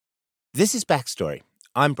This is Backstory.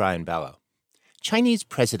 I'm Brian Ballow. Chinese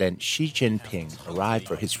President Xi Jinping arrived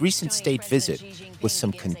for his recent state visit with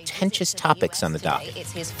some contentious topics on the docket.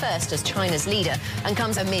 It's his first as China's leader and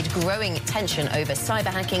comes amid growing tension over cyber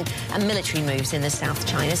hacking and military moves in the South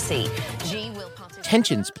China Sea.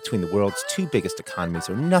 Tensions between the world's two biggest economies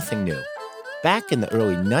are nothing new. Back in the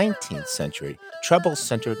early 19th century, trouble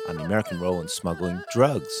centered on the American role in smuggling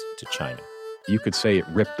drugs to China. You could say it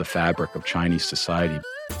ripped the fabric of Chinese society.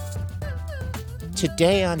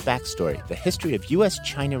 Today on Backstory, the history of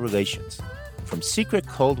U.S.-China relations, from secret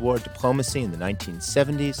Cold War diplomacy in the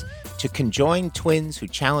 1970s to conjoined twins who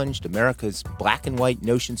challenged America's black and white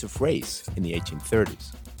notions of race in the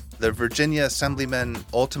 1830s. The Virginia assemblymen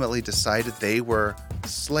ultimately decided they were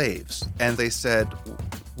slaves, and they said,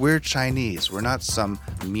 we're Chinese, we're not some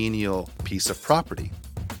menial piece of property.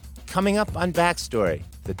 Coming up on Backstory,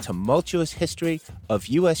 the tumultuous history of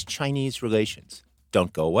U.S.-Chinese relations.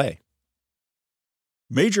 Don't go away.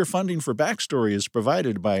 Major funding for Backstory is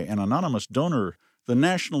provided by an anonymous donor, the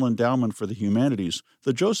National Endowment for the Humanities,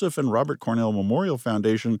 the Joseph and Robert Cornell Memorial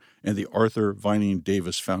Foundation, and the Arthur Vining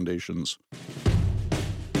Davis Foundations.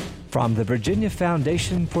 From the Virginia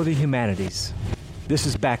Foundation for the Humanities, this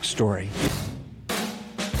is Backstory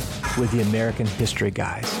with the American History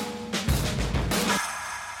Guys.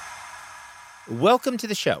 Welcome to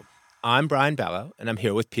the show. I'm Brian Ballow, and I'm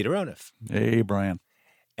here with Peter Onuf. Hey, Brian.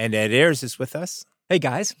 And Ed Ayers is with us. Hey,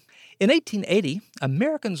 guys. In 1880,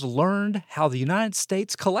 Americans learned how the United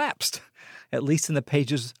States collapsed, at least in the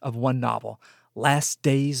pages of one novel, Last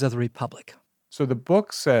Days of the Republic. So the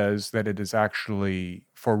book says that it is actually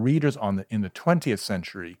for readers in the 20th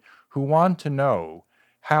century who want to know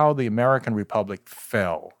how the American Republic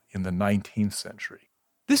fell in the 19th century.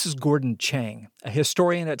 This is Gordon Chang, a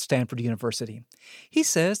historian at Stanford University. He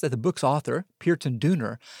says that the book's author, Puritan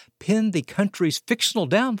Dooner, pinned the country's fictional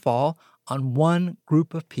downfall on one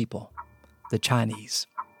group of people, the Chinese.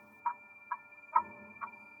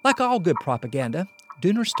 Like all good propaganda,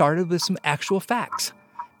 Dooner started with some actual facts.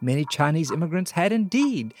 Many Chinese immigrants had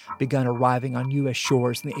indeed begun arriving on U.S.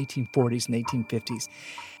 shores in the 1840s and 1850s,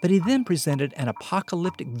 but he then presented an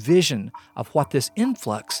apocalyptic vision of what this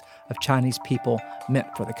influx of Chinese people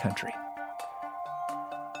meant for the country.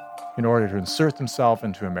 In order to insert themselves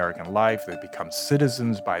into American life, they become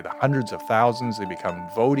citizens by the hundreds of thousands. They become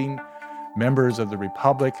voting members of the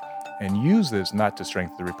Republic and use this not to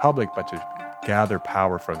strengthen the Republic, but to gather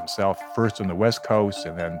power for themselves, first on the West Coast,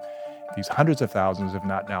 and then these hundreds of thousands, if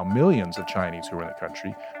not now millions of Chinese who are in the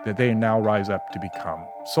country, that they now rise up to become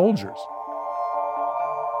soldiers.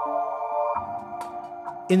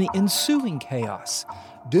 In the ensuing chaos,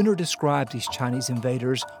 Dooner described these Chinese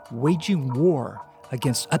invaders waging war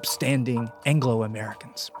against upstanding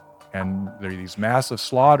Anglo-Americans. And there are these massive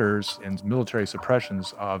slaughters and military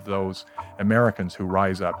suppressions of those Americans who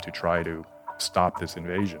rise up to try to stop this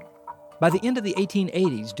invasion. By the end of the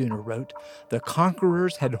 1880s, Dooner wrote, the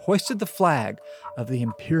conquerors had hoisted the flag of the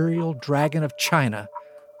imperial dragon of China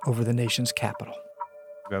over the nation's capital.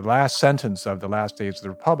 The last sentence of the Last Days of the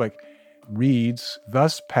Republic reads,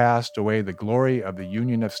 thus passed away the glory of the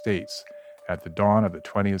Union of States at the dawn of the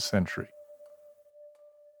 20th century.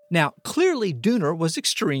 Now, clearly Dooner was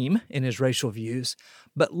extreme in his racial views,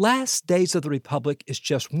 but Last Days of the Republic is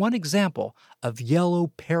just one example of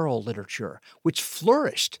yellow peril literature, which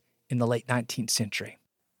flourished in the late 19th century.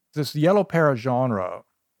 This yellow peril genre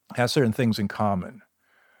has certain things in common.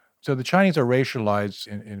 So the Chinese are racialized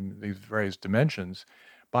in these various dimensions.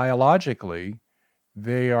 Biologically,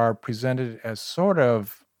 they are presented as sort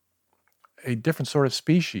of a different sort of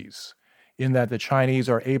species in that the Chinese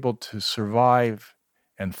are able to survive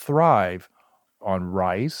and thrive on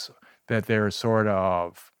rice, that they're sort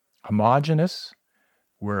of homogenous,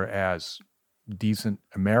 whereas decent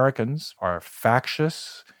Americans are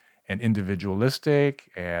factious and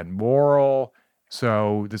individualistic and moral.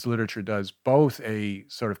 So this literature does both a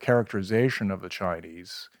sort of characterization of the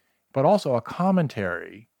Chinese, but also a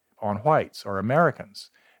commentary on whites or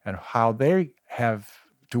Americans and how they have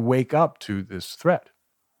to wake up to this threat.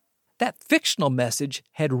 That fictional message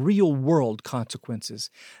had real-world consequences.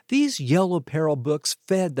 These yellow peril books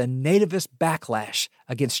fed the nativist backlash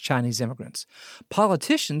against Chinese immigrants.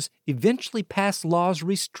 Politicians eventually passed laws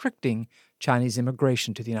restricting Chinese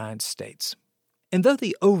immigration to the United States. And though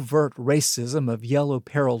the overt racism of yellow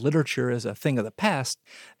peril literature is a thing of the past,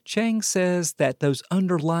 Chang says that those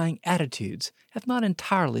underlying attitudes have not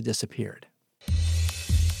entirely disappeared.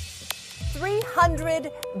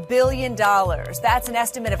 $300 billion. That's an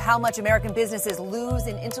estimate of how much American businesses lose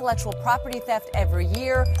in intellectual property theft every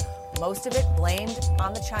year, most of it blamed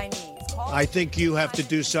on the Chinese. I think you have to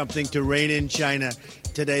do something to rein in China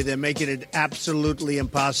today. They're making it absolutely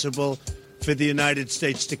impossible for the United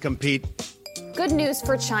States to compete. Good news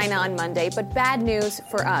for China on Monday, but bad news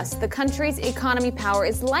for us. The country's economy power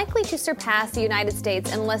is likely to surpass the United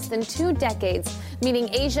States in less than 2 decades, meaning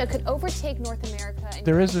Asia could overtake North America.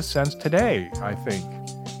 There is a sense today, I think,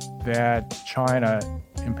 that China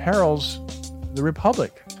imperils the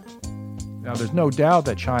Republic. Now, there's no doubt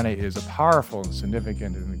that China is a powerful and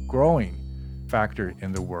significant and growing factor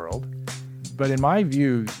in the world. But in my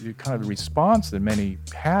view, kind of the response that many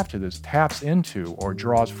have to this taps into or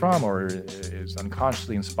draws from or is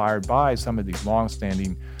unconsciously inspired by some of these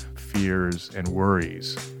longstanding fears and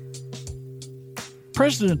worries.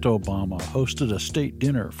 President Obama hosted a state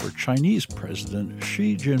dinner for Chinese President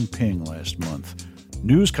Xi Jinping last month.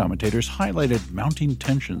 News commentators highlighted mounting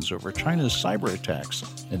tensions over China's cyber attacks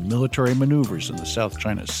and military maneuvers in the South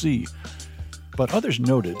China Sea. But others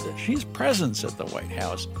noted that Xi's presence at the White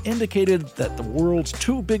House indicated that the world's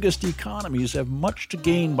 2 biggest economies have much to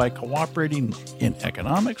gain by cooperating in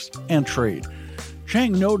economics and trade.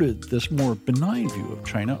 Chang noted this more benign view of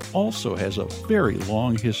China also has a very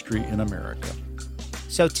long history in America.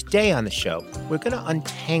 So today on the show, we're going to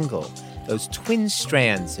untangle those twin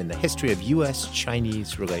strands in the history of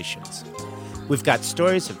U.S.-Chinese relations. We've got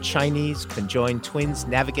stories of Chinese conjoined twins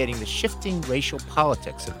navigating the shifting racial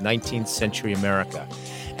politics of 19th century America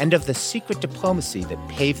and of the secret diplomacy that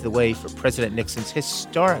paved the way for President Nixon's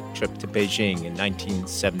historic trip to Beijing in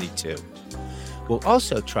 1972. We'll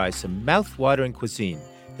also try some mouth-watering cuisine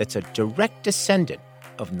that's a direct descendant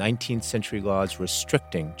of 19th century laws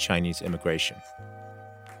restricting Chinese immigration.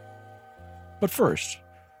 But first,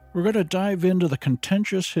 we're going to dive into the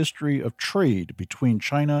contentious history of trade between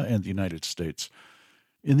China and the United States.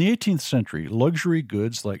 In the 18th century, luxury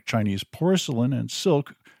goods like Chinese porcelain and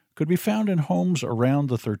silk could be found in homes around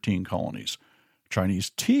the 13 colonies.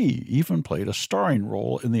 Chinese tea even played a starring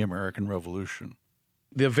role in the American Revolution.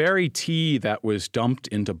 The very tea that was dumped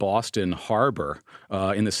into Boston Harbor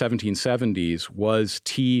in the 1770s was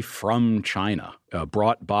tea from China,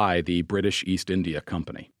 brought by the British East India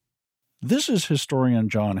Company. This is historian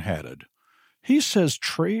John Haddad. He says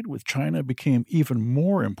trade with China became even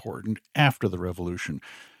more important after the Revolution.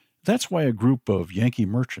 That's why a group of Yankee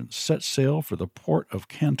merchants set sail for the port of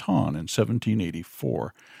Canton in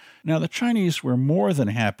 1784. Now, the Chinese were more than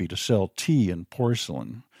happy to sell tea and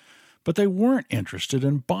porcelain, but they weren't interested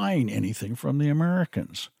in buying anything from the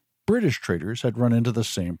Americans. British traders had run into the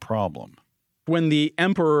same problem. When the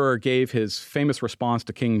emperor gave his famous response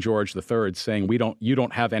to King George III saying, you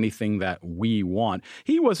don't have anything that we want,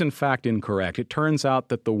 he was in fact incorrect. It turns out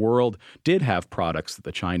that the world did have products that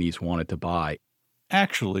the Chinese wanted to buy.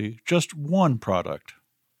 Actually, just one product,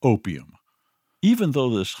 opium. Even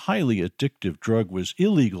though this highly addictive drug was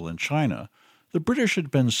illegal in China, the British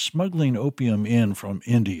had been smuggling opium in from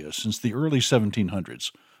India since the early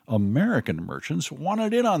 1700s. American merchants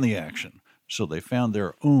wanted in on the action, so they found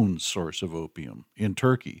their own source of opium in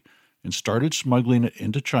Turkey and started smuggling it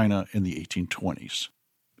into China in the 1820s.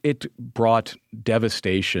 It brought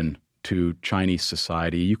devastation to Chinese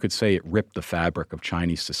society. You could say it ripped the fabric of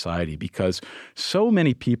Chinese society because so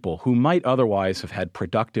many people who might otherwise have had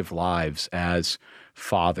productive lives as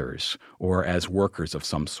fathers or as workers of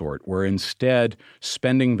some sort were instead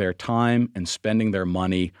spending their time and spending their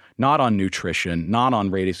money not on nutrition, not on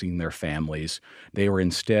raising their families. They were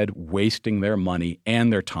instead wasting their money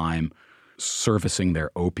and their time servicing their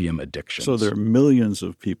opium addictions. So there are millions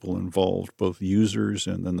of people involved, both users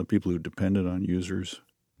and then the people who depended on users.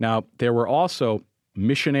 Now, there were also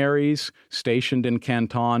missionaries stationed in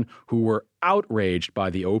Canton who were outraged by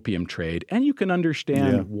the opium trade, and you can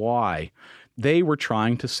understand why. They were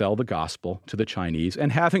trying to sell the gospel to the Chinese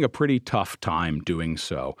and having a pretty tough time doing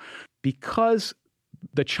so because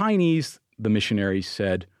the Chinese, the missionaries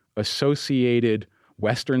said, associated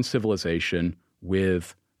Western civilization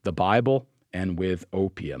with the Bible and with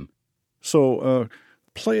opium. So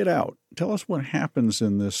play it out. Tell us what happens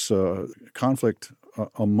in this conflict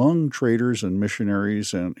among traders and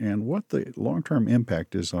missionaries and what the long-term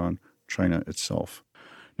impact is on China itself.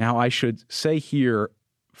 Now, I should say here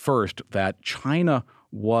first that China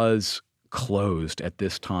was closed at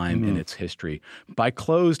this time in its history. By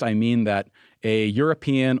closed, I mean that a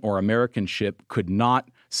European or American ship could not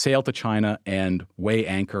sail to China and weigh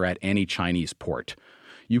anchor at any Chinese port.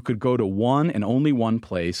 You could go to one and only one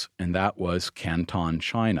place, and that was Canton,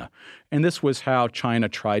 China. And this was how China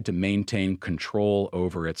tried to maintain control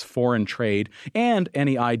over its foreign trade and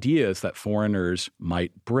any ideas that foreigners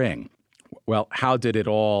might bring. Well, how did it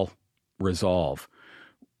all resolve?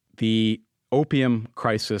 The opium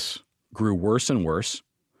crisis grew worse and worse,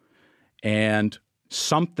 and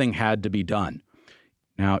something had to be done.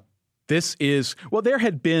 Now, there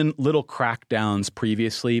had been little crackdowns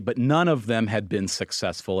previously, but none of them had been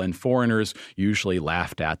successful, and foreigners usually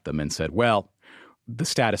laughed at them and said, well, the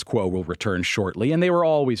status quo will return shortly, and they were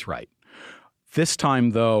always right. This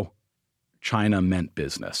time, though, China meant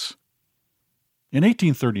business. In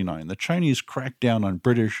 1839, the Chinese cracked down on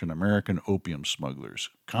British and American opium smugglers,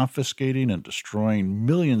 confiscating and destroying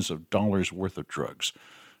millions of dollars worth of drugs.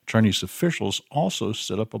 Chinese officials also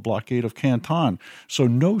set up a blockade of Canton, so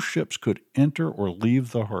no ships could enter or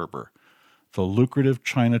leave the harbor. The lucrative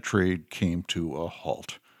China trade came to a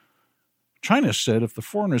halt. China said if the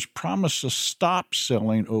foreigners promised to stop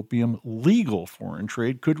selling opium, legal foreign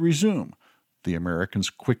trade could resume. The Americans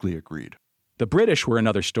quickly agreed. The British were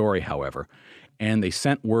another story, however, and they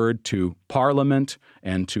sent word to Parliament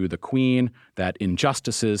and to the Queen that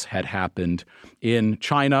injustices had happened in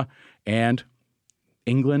China, and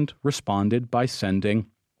England responded by sending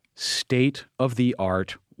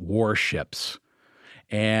state-of-the-art warships.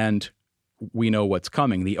 And we know what's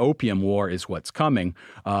coming. The Opium War is what's coming.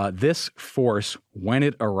 This force, when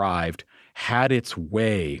it arrived, had its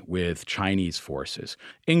way with Chinese forces.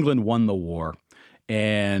 England won the war,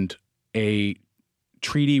 and a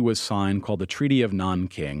treaty was signed called the Treaty of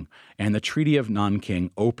Nanking, and the Treaty of Nanking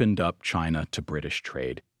opened up China to British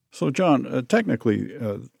trade. So, John, technically,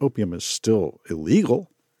 opium is still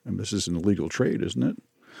illegal, and this is an illegal trade, isn't it?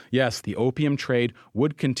 Yes, the opium trade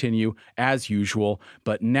would continue as usual,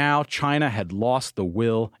 but now China had lost the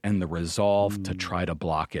will and the resolve to try to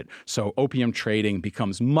block it. So opium trading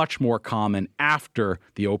becomes much more common after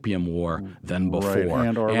the Opium War than before. Right.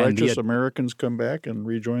 And our righteous Americans come back and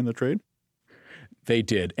rejoin the trade? They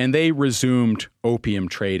did, and they resumed opium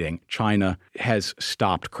trading. China has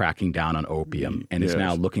stopped cracking down on opium and is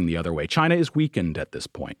now looking the other way. China is weakened at this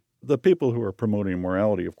point. The people who are promoting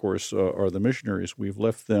morality, of course, are the missionaries. We've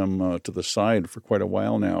left them to the side for quite a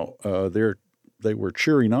while now. They were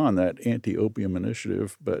cheering on that anti-opium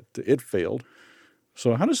initiative, but it failed.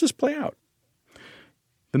 So how does this play out?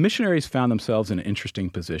 The missionaries found themselves in an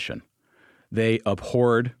interesting position. They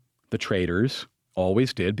abhorred the traders,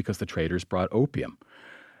 always did, because the traders brought opium.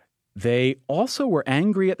 They also were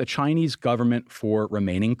angry at the Chinese government for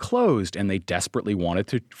remaining closed, and they desperately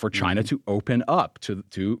wanted for China to open up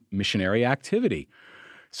to missionary activity.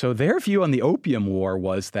 So their view on the Opium War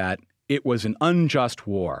was that it was an unjust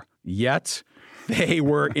war, yet they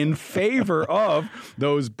were in favor of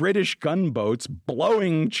those British gunboats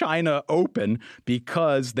blowing China open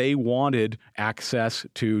because they wanted access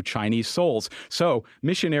to Chinese souls. So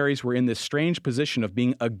missionaries were in this strange position of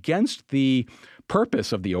being against the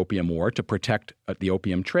purpose of the Opium War to protect the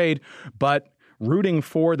opium trade, but rooting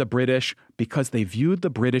for the British because they viewed the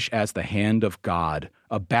British as the hand of God,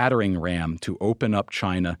 a battering ram to open up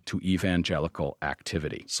China to evangelical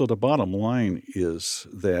activity. So the bottom line is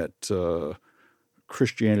that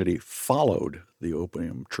Christianity followed the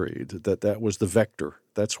opium trade, that was the vector.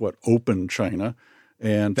 That's what opened China.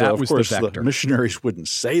 And that of was course, the missionaries wouldn't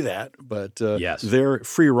say that, but yes. They're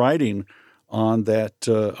free riding on that,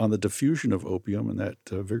 on the diffusion of opium and that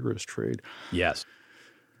vigorous trade. Yes.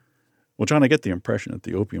 Well, John, I get the impression that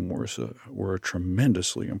the Opium Wars were a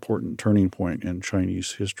tremendously important turning point in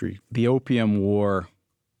Chinese history. The Opium War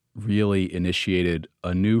really initiated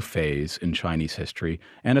a new phase in Chinese history,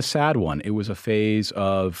 and a sad one. It was a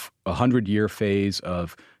 100-year phase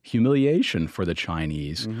of humiliation for the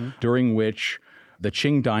Chinese, during which the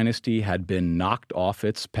Qing dynasty had been knocked off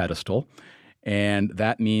its pedestal. And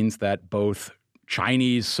that means that both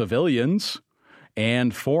Chinese civilians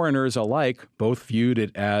and foreigners alike both viewed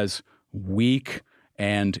it as weak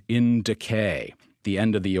and in decay. The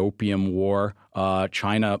end of the Opium War,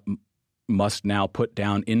 China must now put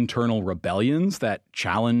down internal rebellions that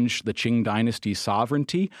challenge the Qing dynasty's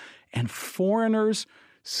sovereignty, and foreigners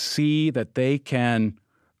see that they can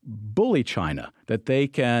bully China, that they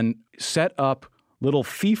can set up little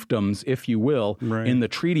fiefdoms, if you will, in the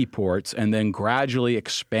treaty ports and then gradually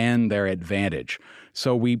expand their advantage.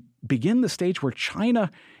 So we begin the stage where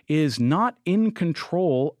China is not in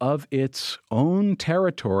control of its own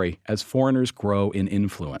territory as foreigners grow in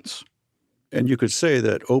influence. And you could say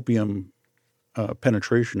that opium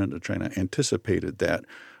penetration into China anticipated that.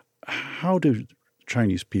 How do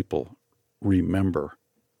Chinese people remember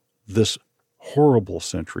this horrible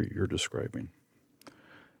century you're describing?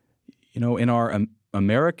 You know, in our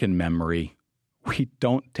American memory, we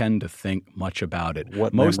don't tend to think much about it.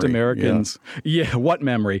 Most memory? Americans, what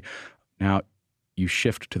memory? Now, you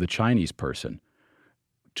shift to the Chinese person.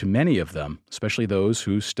 To many of them, especially those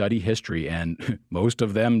who study history, and most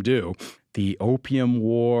of them do, the Opium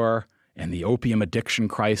War and the opium addiction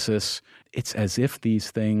crisis. It's as if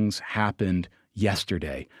these things happened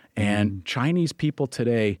yesterday. And Chinese people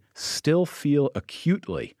today still feel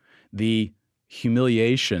acutely the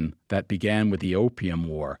humiliation that began with the Opium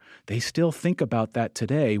War. They still think about that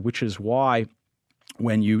today, which is why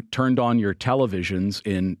when you turned on your televisions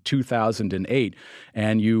in 2008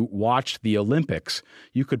 and you watched the Olympics,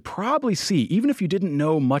 you could probably see, even if you didn't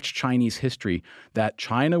know much Chinese history, that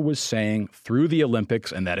China was saying through the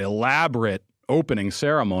Olympics and that elaborate opening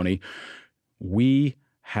ceremony, we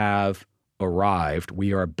have arrived.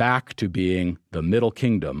 We are back to being the Middle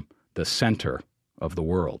Kingdom, the center of the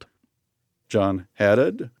world. John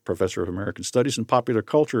Haddad, professor of American Studies and Popular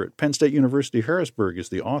Culture at Penn State University, Harrisburg, is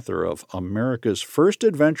the author of America's First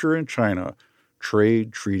Adventure in China,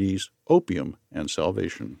 Trade, Treaties, Opium, and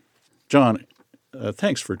Salvation. John,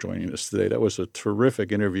 thanks for joining us today. That was a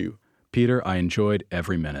terrific interview. Peter, I enjoyed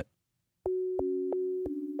every minute.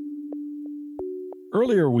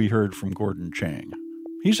 Earlier, we heard from Gordon Chang.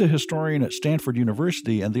 He's a historian at Stanford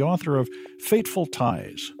University and the author of Fateful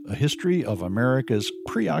Ties, A History of America's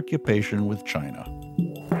Preoccupation with China.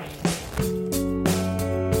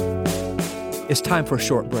 It's time for a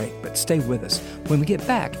short break, but stay with us. When we get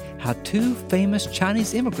back, how two famous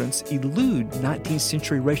Chinese immigrants elude 19th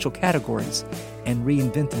century racial categories and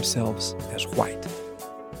reinvent themselves as white.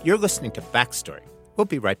 You're listening to Backstory. We'll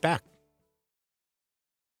be right back.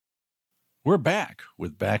 We're back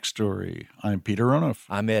with Backstory. I'm Peter Onuf.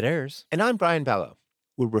 I'm Ed Ayers. And I'm Brian Ballo.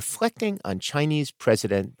 We're reflecting on Chinese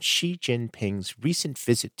President Xi Jinping's recent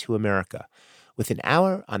visit to America with an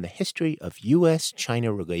hour on the history of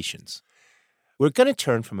U.S.-China relations. We're going to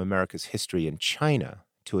turn from America's history in China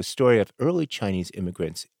to a story of early Chinese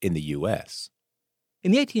immigrants in the U.S.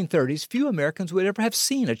 In the 1830s, few Americans would ever have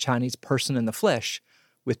seen a Chinese person in the flesh,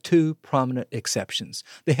 with two prominent exceptions.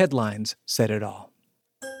 The headlines said it all.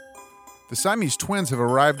 The Siamese twins have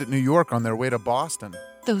arrived at New York on their way to Boston.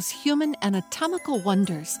 Those human anatomical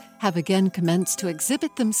wonders have again commenced to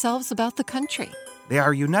exhibit themselves about the country. They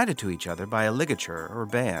are united to each other by a ligature or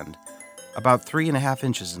band, about 3.5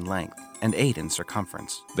 inches in length and 8 in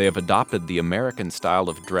circumference. They have adopted the American style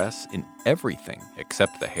of dress in everything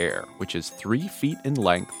except the hair, which is 3 feet in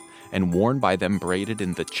length and worn by them braided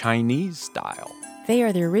in the Chinese style. They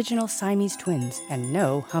are the original Siamese twins and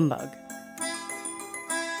no humbug.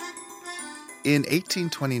 In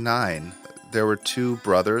 1829, there were two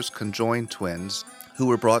brothers, conjoined twins, who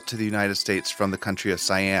were brought to the United States from the country of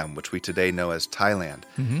Siam, which we today know as Thailand.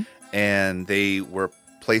 Mm-hmm. And they were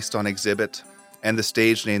placed on exhibit, and the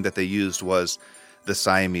stage name that they used was the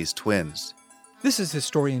Siamese Twins. This is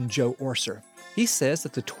historian Joe Orser. He says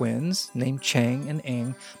that the twins, named Chang and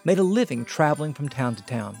Eng, made a living traveling from town to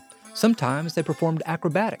town. Sometimes they performed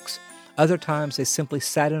acrobatics. Other times they simply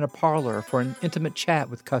sat in a parlor for an intimate chat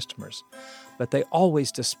with customers. But they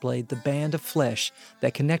always displayed the band of flesh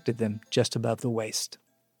that connected them just above the waist.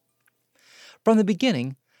 From the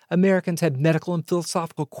beginning, Americans had medical and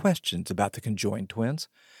philosophical questions about the conjoined twins,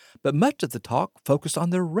 but much of the talk focused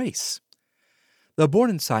on their race. Though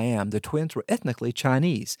born in Siam, the twins were ethnically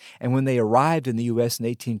Chinese, and when they arrived in the U.S. in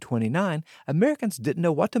 1829, Americans didn't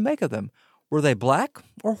know what to make of them. Were they black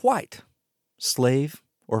or white? Slave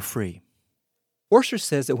or free? Orser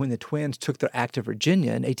says that when the twins took their act of Virginia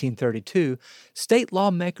in 1832, state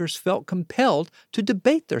lawmakers felt compelled to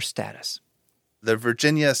debate their status. The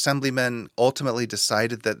Virginia assemblymen ultimately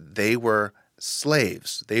decided that they were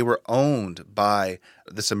slaves. They were owned by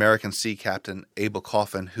this American sea captain, Abel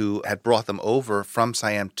Coffin, who had brought them over from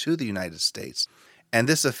Siam to the United States. And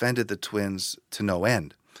this offended the twins to no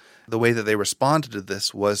end. The way that they responded to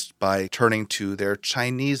this was by turning to their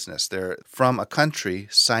Chineseness. They're from a country,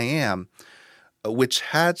 Siam, which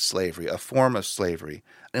had slavery, a form of slavery,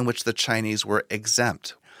 in which the Chinese were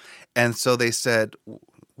exempt. And so they said,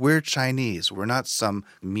 we're Chinese. We're not some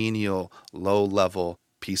menial, low-level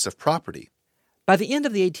piece of property. By the end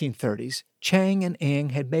of the 1830s, Chang and Eng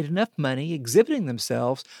had made enough money exhibiting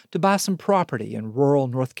themselves to buy some property in rural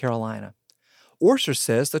North Carolina. Orser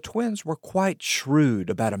says the twins were quite shrewd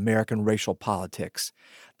about American racial politics.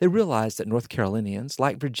 They realized that North Carolinians,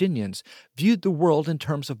 like Virginians, viewed the world in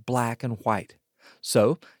terms of black and white.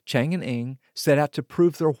 So Chang and Eng set out to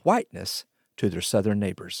prove their whiteness to their southern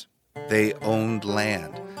neighbors. They owned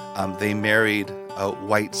land. They married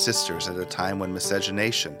white sisters at a time when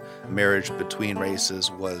miscegenation, marriage between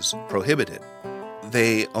races, was prohibited.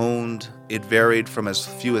 They owned, it varied from as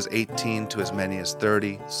few as 18 to as many as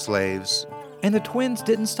 30 slaves. And the twins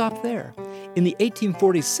didn't stop there. In the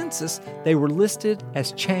 1840 census, they were listed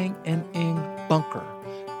as Chang and Eng Bunker,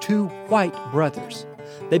 two white brothers.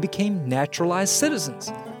 They became naturalized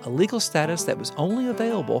citizens. a legal status that was only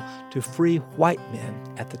available to free white men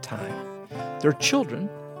at the time. Their children,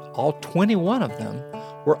 all 21 of them,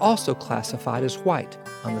 were also classified as white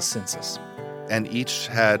on the census. And each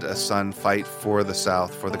had a son fight for the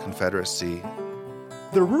South, for the Confederacy.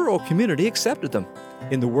 The rural community accepted them.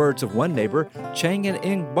 In the words of one neighbor, Chang and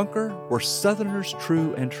Ing Bunker were Southerners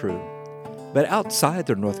true and true. But outside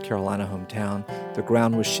their North Carolina hometown, the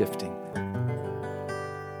ground was shifting.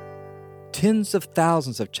 Tens of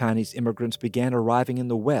thousands of Chinese immigrants began arriving in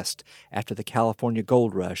the West after the California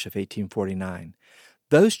Gold Rush of 1849.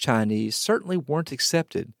 Those Chinese certainly weren't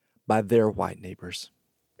accepted by their white neighbors.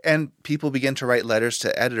 And people began to write letters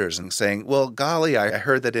to editors and saying, well, golly, I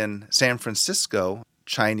heard that in San Francisco,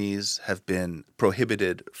 Chinese have been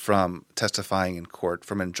prohibited from testifying in court,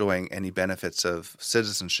 from enjoying any benefits of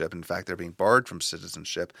citizenship. In fact, they're being barred from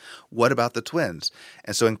citizenship. What about the twins?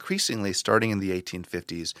 And so increasingly, starting in the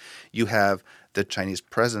 1850s, you have the Chinese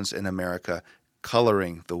presence in America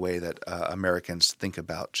coloring the way that Americans think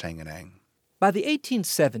about Chang and Eng. By the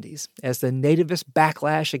 1870s, as the nativist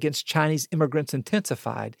backlash against Chinese immigrants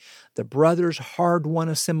intensified, the brothers' hard-won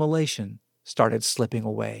assimilation started slipping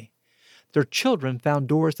away. Their children found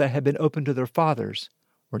doors that had been open to their fathers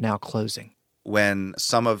were now closing. When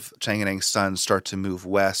some of Chang and Eng's sons start to move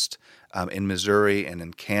west in Missouri and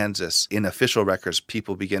in Kansas, in official records,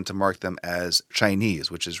 people begin to mark them as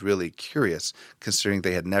Chinese, which is really curious, considering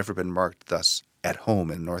they had never been marked thus at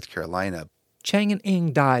home in North Carolina. Chang and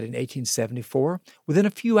Ing died in 1874 within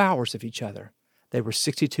a few hours of each other. They were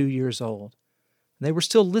 62 years old. They were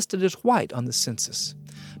still listed as white on the census.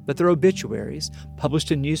 But their obituaries,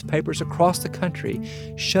 published in newspapers across the country,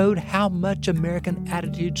 showed how much American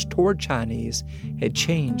attitudes toward Chinese had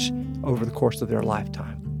changed over the course of their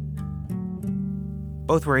lifetime.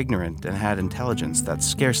 Both were ignorant and had intelligence that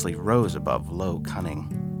scarcely rose above low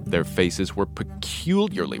cunning. Their faces were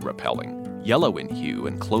peculiarly repelling, yellow in hue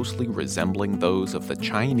and closely resembling those of the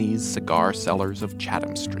Chinese cigar sellers of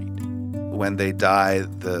Chatham Street. When they die,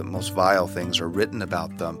 the most vile things are written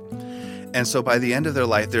about them. And so by the end of their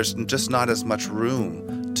life, there's just not as much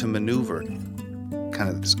room to maneuver. Kind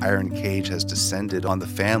of this iron cage has descended on the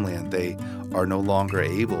family, and they are no longer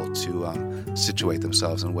able to situate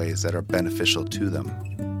themselves in ways that are beneficial to them.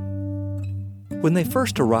 When they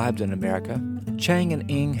first arrived in America, Chang and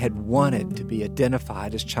Ing had wanted to be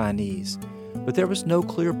identified as Chinese, but there was no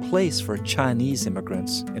clear place for Chinese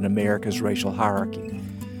immigrants in America's racial hierarchy.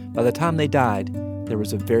 By the time they died, there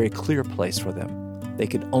was a very clear place for them. They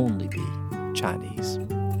could only be Chinese.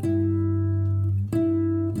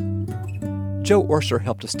 Joe Orser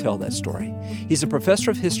helped us tell that story. He's a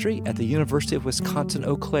professor of history at the University of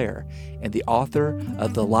Wisconsin-Eau Claire and the author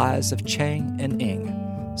of The Lives of Chang and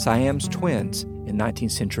Ing, Siamese Twins in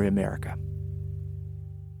 19th Century America.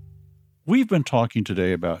 We've been talking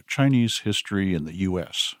today about Chinese history in the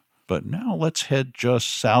U.S., but now let's head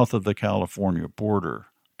just south of the California border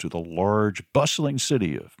to the large, bustling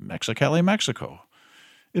city of Mexicali, Mexico.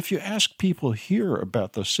 If you ask people here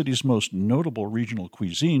about the city's most notable regional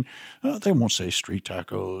cuisine, they won't say street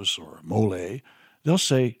tacos or mole. They'll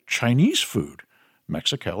say Chinese food.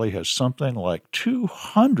 Mexicali has something like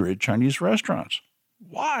 200 Chinese restaurants.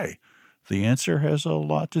 Why? The answer has a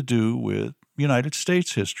lot to do with United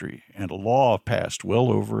States history and a law passed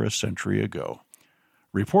well over a century ago.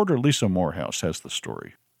 Reporter Lisa Morehouse has the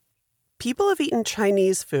story. People have eaten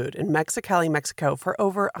Chinese food in Mexicali, Mexico for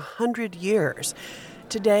over 100 years.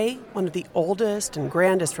 Today, one of the oldest and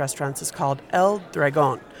grandest restaurants is called El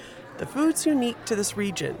Dragon. The food's unique to this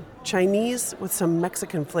region, Chinese with some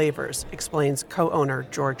Mexican flavors, explains co-owner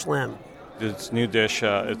George Lim. This new dish,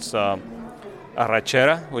 it's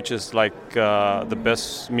arrachera, which is like the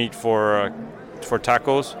best meat for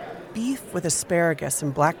tacos. Beef with asparagus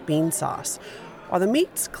and black bean sauce. While the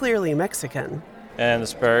meat's clearly Mexican. And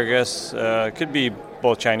asparagus could be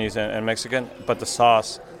both Chinese and Mexican, but the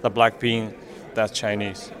sauce, the black bean, that's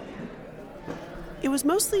Chinese. It was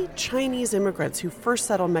mostly Chinese immigrants who first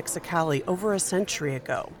settled Mexicali over a century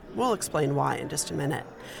ago. We'll explain why in just a minute.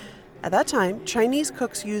 At that time, Chinese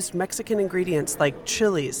cooks used Mexican ingredients like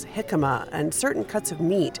chilies, jicama, and certain cuts of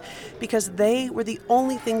meat because they were the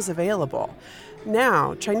only things available.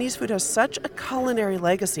 Now, Chinese food has such a culinary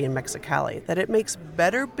legacy in Mexicali that it makes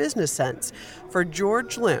better business sense for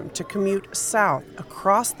George Lim to commute south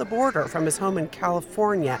across the border from his home in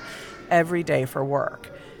California every day for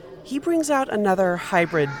work. He brings out another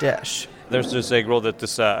hybrid dish. There's this egg roll that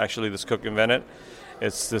this cook invented.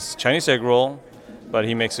 It's this Chinese egg roll, but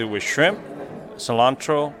he makes it with shrimp,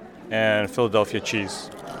 cilantro, and Philadelphia cheese.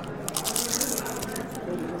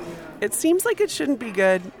 It seems like it shouldn't be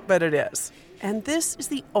good, but it is. And this is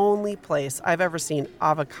the only place I've ever seen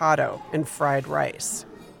avocado in fried rice.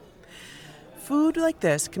 Food like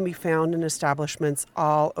this can be found in establishments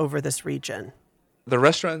all over this region. The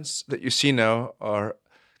restaurants that you see now are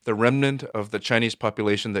the remnant of the Chinese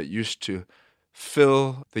population that used to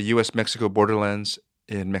fill the U.S.-Mexico borderlands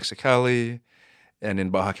in Mexicali and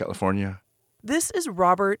in Baja California. This is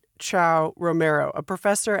Robert Chow Romero, a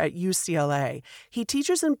professor at UCLA. He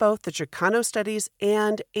teaches in both the Chicano Studies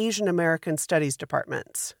and Asian American Studies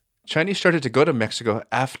departments. Chinese started to go to Mexico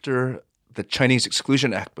after the Chinese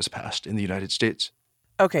Exclusion Act was passed in the United States.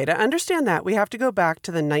 Okay, to understand that, we have to go back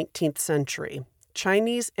to the 19th century.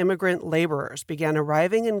 Chinese immigrant laborers began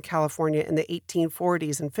arriving in California in the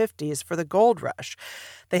 1840s and 50s for the gold rush.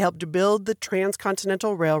 They helped to build the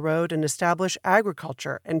Transcontinental Railroad and establish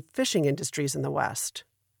agriculture and fishing industries in the West.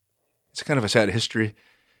 It's kind of a sad history.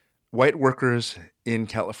 White workers in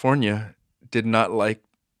California did not like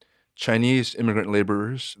Chinese immigrant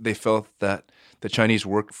laborers. They felt that the Chinese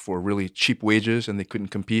worked for really cheap wages and they couldn't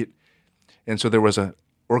compete. And so there was an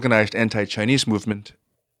organized anti-Chinese movement.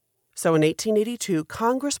 So in 1882,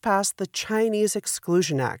 Congress passed the Chinese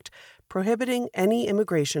Exclusion Act, prohibiting any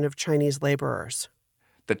immigration of Chinese laborers.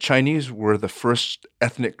 The Chinese were the first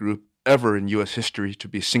ethnic group ever in U.S. history to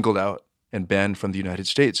be singled out and banned from the United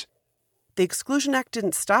States. The Exclusion Act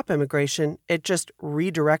didn't stop immigration, it just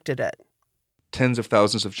redirected it. Tens of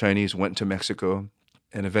thousands of Chinese went to Mexico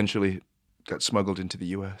and eventually got smuggled into the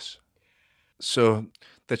U.S. So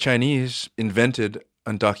the Chinese invented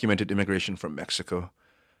undocumented immigration from Mexico,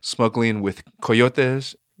 smuggling with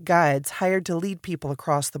coyotes. Guides hired to lead people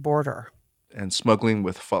across the border. And smuggling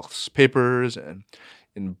with false papers and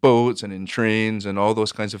in boats and in trains and all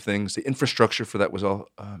those kinds of things. The infrastructure for that was all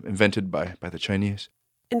invented by the Chinese.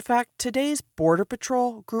 In fact, today's Border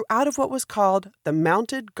Patrol grew out of what was called the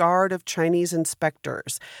Mounted Guard of Chinese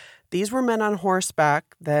Inspectors. These were men on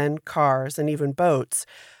horseback, then cars and even boats,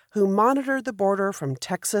 who monitored the border from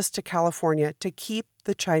Texas to California to keep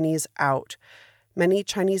the Chinese out. Many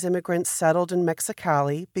Chinese immigrants settled in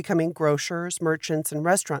Mexicali, becoming grocers, merchants, and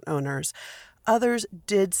restaurant owners. Others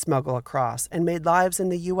did smuggle across and made lives in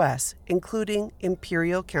the U.S., including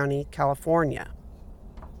Imperial County, California.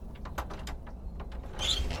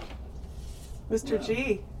 Mr.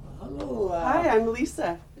 G. Hello. Hi, I'm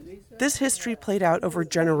Lisa. This history played out over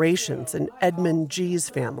generations in Edmund G's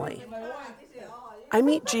family. I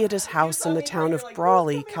meet G at his house in the town of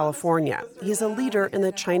Brawley, California. He's a leader in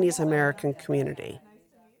the Chinese American community.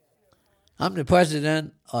 I'm the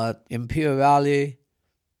president of Imperial Valley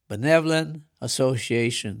Benevolent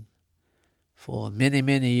Association for many,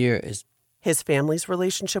 many years. His family's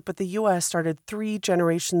relationship with the U.S. started 3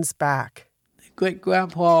 generations back.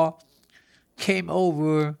 Great-grandpa came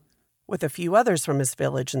over with a few others from his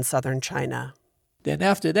village in southern China. Then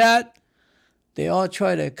after that, they all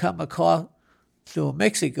tried to come across through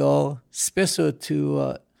Mexico, special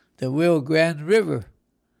to the Rio Grande River.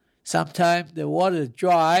 Sometimes the water is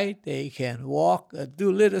dry, they can walk,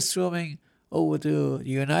 do little swimming over to the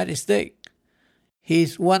United States.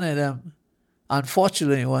 He's one of them.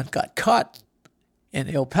 Unfortunately, one got caught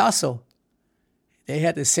in El Paso. They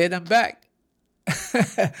had to send him back.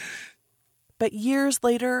 But years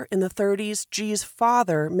later, in the 30s, G's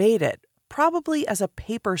father made it, probably as a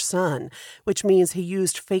paper son, which means he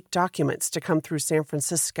used fake documents to come through San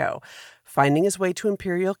Francisco, finding his way to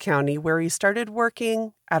Imperial County, where he started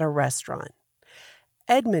working at a restaurant.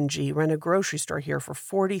 Edmund G ran a grocery store here for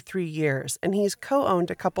 43 years, and he's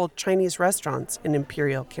co-owned a couple Chinese restaurants in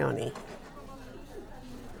Imperial County.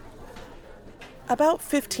 About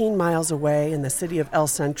 15 miles away in the city of El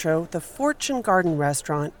Centro, the Fortune Garden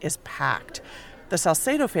restaurant is packed. The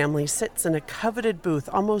Salcedo family sits in a coveted booth,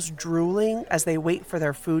 almost drooling as they wait for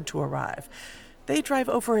their food to arrive. They drive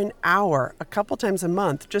over an hour a couple times a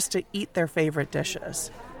month just to eat their favorite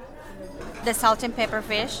dishes. The salt and pepper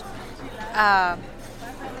fish,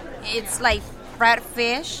 it's like fried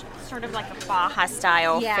fish. Sort of like a Baja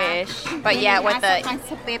style fish. But yeah, with the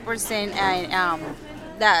kinds of peppers and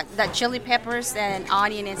the chili peppers and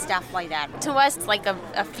onion and stuff like that. To us, it's like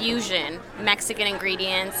a fusion, Mexican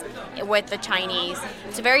ingredients with the Chinese.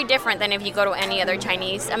 It's very different than if you go to any other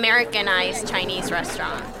Americanized Chinese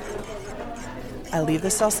restaurant. I leave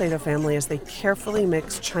the Salcedo family as they carefully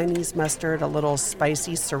mix Chinese mustard, a little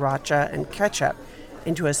spicy sriracha, and ketchup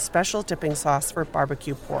into a special dipping sauce for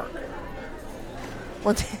barbecue pork.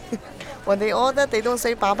 When they order, they don't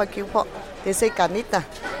say barbecue pork. They say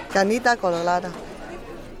carnita colorada.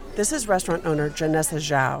 This is restaurant owner Janessa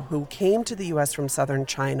Zhao, who came to the U.S. from southern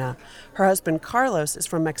China. Her husband Carlos is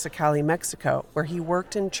from Mexicali, Mexico, where he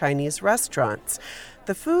worked in Chinese restaurants.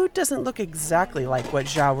 The food doesn't look exactly like what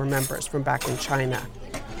Zhao remembers from back in China.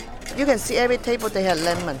 You can see every table they have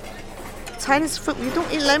lemon. Chinese food, you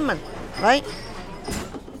don't eat lemon, right?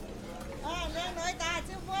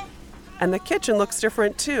 And the kitchen looks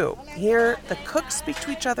different too. Here, the cooks speak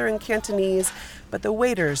to each other in Cantonese, but the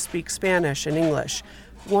waiters speak Spanish and English.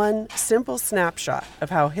 One simple snapshot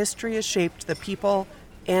of how history has shaped the people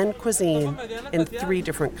and cuisine in 3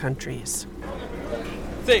 different countries.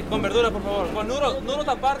 Sí, con verdura, por favor. Con noodles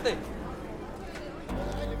aparte.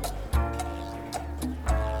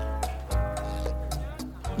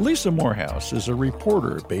 Lisa Morehouse is a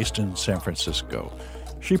reporter based in San Francisco.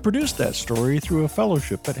 She produced that story through a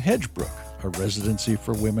fellowship at Hedgebrook, a residency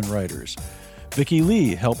for women writers. Vicki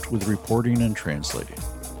Lee helped with reporting and translating.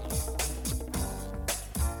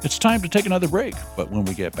 It's time to take another break, but when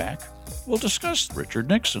we get back, we'll discuss Richard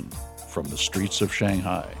Nixon from the streets of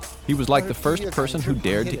Shanghai. He was like the first person who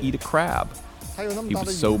dared to eat a crab. He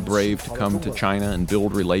was so brave to come to China and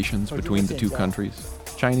build relations between the two countries.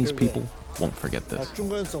 Chinese people won't forget this.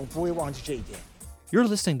 You're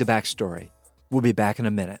listening to Backstory. We'll be back in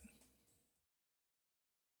a minute.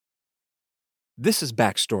 This is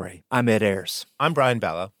Backstory. I'm Ed Ayers. I'm Brian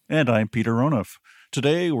Bala. And I'm Peter Onuf.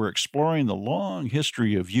 Today, we're exploring the long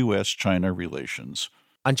history of U.S.-China relations.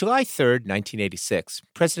 On July 3rd, 1986,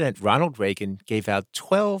 President Ronald Reagan gave out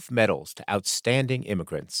 12 medals to outstanding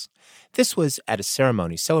immigrants. This was at a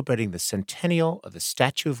ceremony celebrating the centennial of the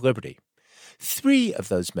Statue of Liberty. 3 of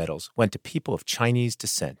those medals went to people of Chinese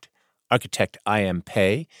descent: architect I.M.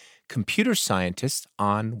 Pei, computer scientist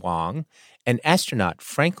An Wang, and astronaut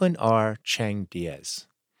Franklin R. Chang Diaz.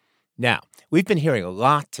 Now, we've been hearing a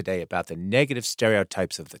lot today about the negative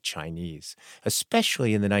stereotypes of the Chinese,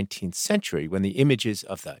 especially in the 19th century when the images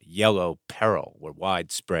of the yellow peril were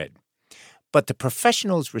widespread. But the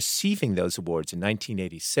professionals receiving those awards in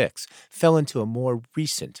 1986 fell into a more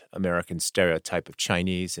recent American stereotype of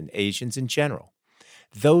Chinese and Asians in general: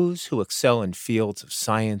 those who excel in fields of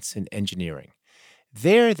science and engineering.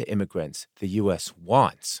 They're the immigrants the U.S.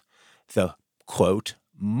 wants, the, quote,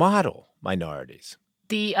 model minorities.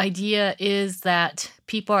 The idea is that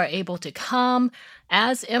people are able to come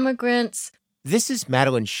as immigrants. This is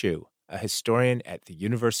Madeline Hsu, a historian at the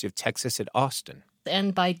University of Texas at Austin.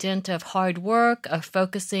 And by dint of hard work, of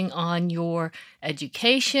focusing on your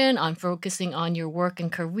education, on focusing on your work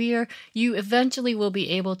and career, you eventually will be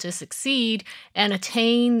able to succeed and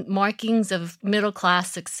attain markings of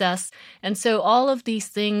middle-class success. And so all of these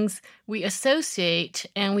things we associate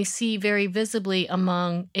and we see very visibly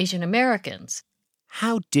among Asian Americans.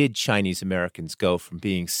 How did Chinese Americans go from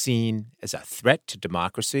being seen as a threat to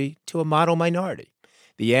democracy to a model minority?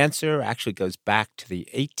 The answer actually goes back to the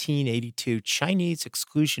 1882 Chinese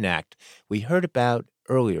Exclusion Act we heard about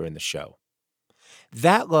earlier in the show.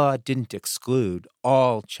 That law didn't exclude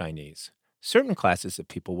all Chinese. Certain classes of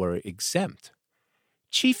people were exempt.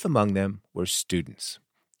 Chief among them were students.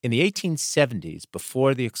 In the 1870s,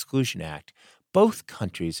 before the Exclusion Act, both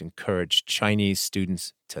countries encouraged Chinese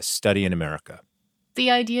students to study in America. The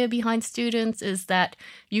idea behind students is that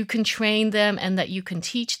you can train them and that you can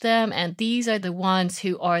teach them, and these are the ones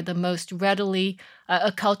who are the most readily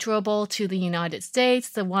acculturable to the United States,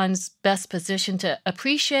 the ones best positioned to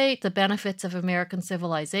appreciate the benefits of American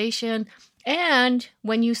civilization. And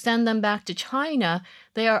when you send them back to China,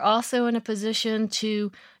 they are also in a position to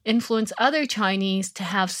influence other Chinese to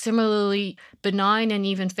have similarly benign and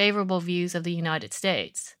even favorable views of the United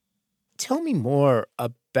States. Tell me more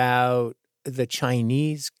about the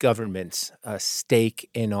Chinese government's stake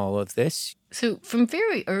in all of this. So from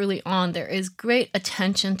very early on, there is great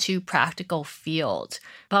attention to practical fields.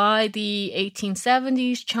 By the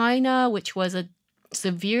 1870s, China, which was a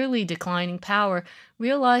severely declining power,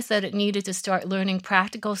 realized that it needed to start learning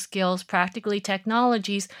practical skills, practically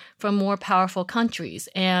technologies from more powerful countries.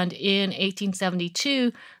 And in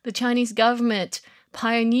 1872, the Chinese government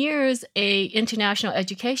pioneers an international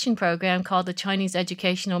education program called the Chinese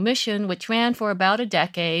Educational Mission, which ran for about a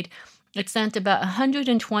decade. It sent about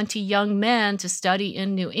 120 young men to study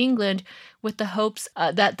in New England with the hopes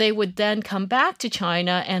that they would then come back to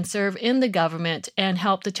China and serve in the government and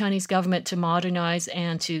help the Chinese government to modernize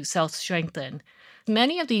and to self-strengthen.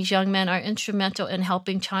 Many of these young men are instrumental in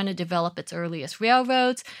helping China develop its earliest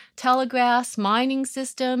railroads, telegraphs, mining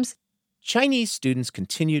systems. Chinese students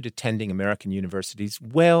continued attending American universities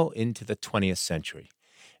well into the 20th century.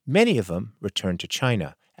 Many of them returned to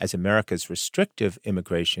China, as America's restrictive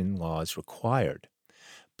immigration laws required.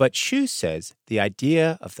 But Xu says the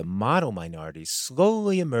idea of the model minority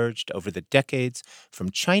slowly emerged over the decades from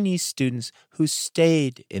Chinese students who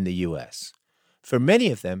stayed in the U.S. For many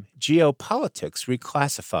of them, geopolitics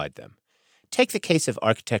reclassified them. Take the case of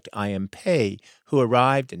architect I.M. Pei, who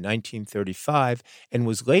arrived in 1935 and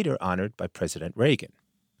was later honored by President Reagan.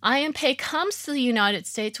 I.M. Pei comes to the United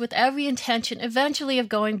States with every intention eventually of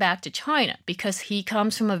going back to China because he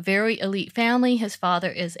comes from a very elite family. His father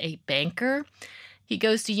is a banker. He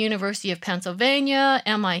goes to University of Pennsylvania,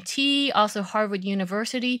 MIT, also Harvard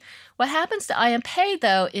University. What happens to I.M. Pei,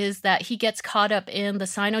 though, is that he gets caught up in the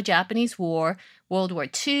Sino-Japanese War, World War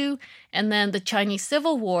II, and then the Chinese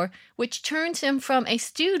Civil War, which turns him from a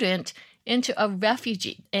student into a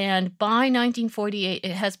refugee. And by 1948,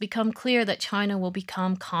 it has become clear that China will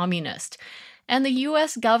become communist. And the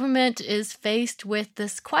U.S. government is faced with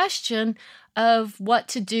this question of what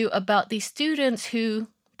to do about these students who,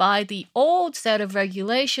 by the old set of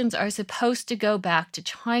regulations, are supposed to go back to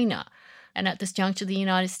China. And at this juncture, the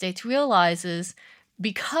United States realizes,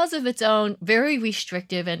 because of its own very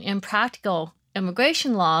restrictive and impractical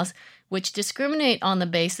immigration laws, which discriminate on the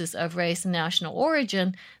basis of race and national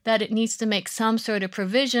origin, that it needs to make some sort of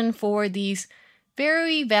provision for these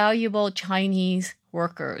very valuable Chinese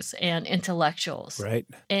workers and intellectuals. Right.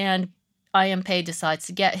 And I.M. Pei decides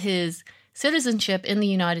to get his citizenship in the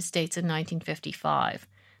United States in 1955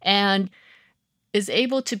 and is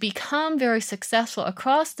able to become very successful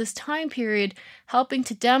across this time period, helping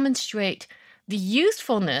to demonstrate the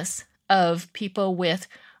usefulness of people with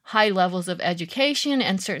high levels of education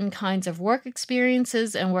and certain kinds of work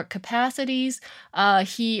experiences and work capacities.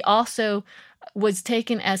 He also was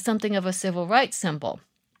taken as something of a civil rights symbol.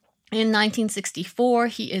 In 1964,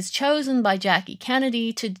 he is chosen by Jackie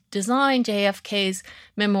Kennedy to design JFK's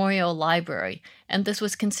Memorial Library, and this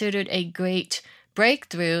was considered a great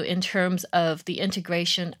breakthrough in terms of the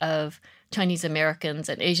integration of Chinese Americans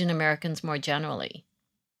and Asian Americans more generally.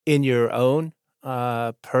 In your own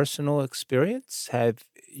personal experience, have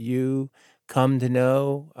you come to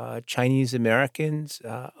know Chinese Americans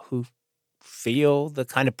who feel the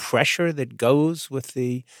kind of pressure that goes with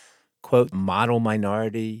the, quote, model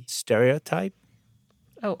minority stereotype?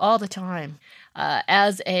 Oh, all the time.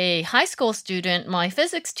 As a high school student, my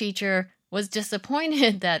physics teacher was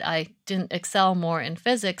disappointed that I didn't excel more in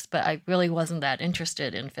physics, but I really wasn't that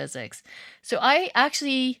interested in physics. So I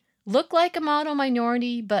actually look like a model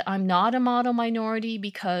minority, but I'm not a model minority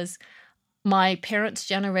because my parents'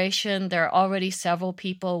 generation, there are already several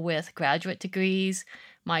people with graduate degrees.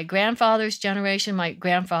 My grandfather's generation, my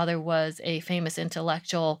grandfather was a famous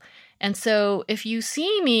intellectual. And so if you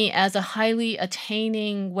see me as a highly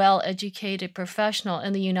attaining, well-educated professional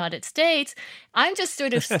in the United States, I'm just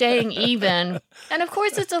sort of staying even. And of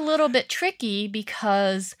course, it's a little bit tricky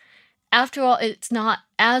because, after all, it's not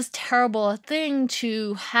as terrible a thing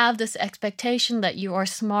to have this expectation that you are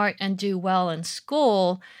smart and do well in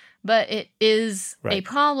school, but it is a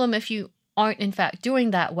problem if you aren't, in fact, doing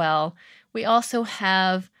that well. We also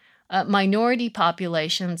have minority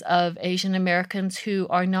populations of Asian Americans who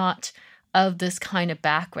are not of this kind of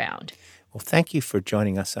background. Well, thank you for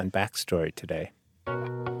joining us on Backstory today.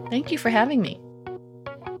 Thank you for having me.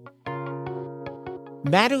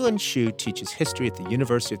 Madeline Xu teaches history at the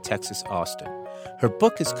University of Texas, Austin. Her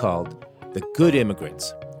book is called The Good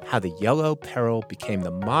Immigrants: How the Yellow Peril Became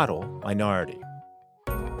the Model Minority.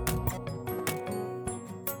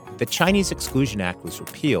 The Chinese Exclusion Act was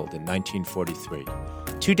repealed in 1943.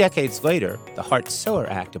 2 decades later, the Hart-Celler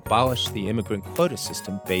Act abolished the immigrant quota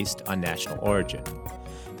system based on national origin.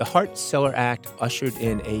 The Hart-Celler Act ushered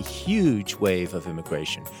in a huge wave of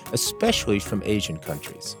immigration, especially from Asian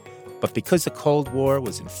countries. But because the Cold War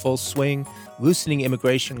was in full swing, loosening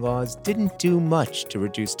immigration laws didn't do much to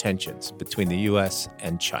reduce tensions between the U.S.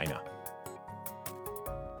 and China.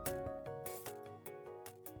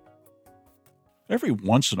 Every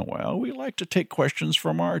once in a while, we like to take questions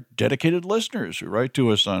from our dedicated listeners who write to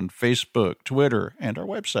us on Facebook, Twitter, and our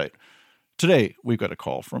website. Today, we've got a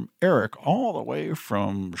call from Eric all the way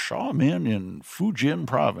from Xiamen in Fujian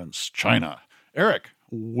Province, China. Eric,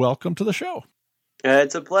 welcome to the show.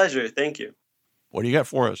 It's a pleasure. Thank you. What do you got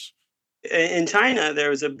for us? In China, there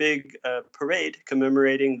was a big parade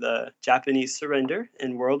commemorating the Japanese surrender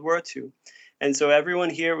in World War II. And so everyone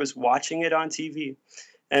here was watching it on TV.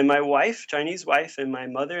 And my wife, Chinese wife, and my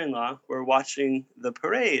mother-in-law were watching the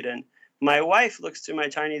parade. And my wife looks to my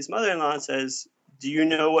Chinese mother-in-law and says, "Do you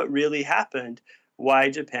know what really happened? Why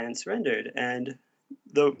Japan surrendered?" And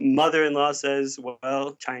the mother-in-law says,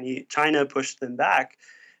 "Well, China pushed them back."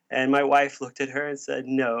 And my wife looked at her and said,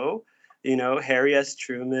 "No, Harry S.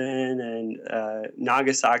 Truman and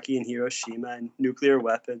Nagasaki and Hiroshima and nuclear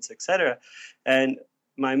weapons, etc. And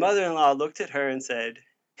my mother-in-law looked at her and said,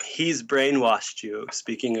 "He's brainwashed you,"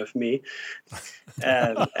 speaking of me.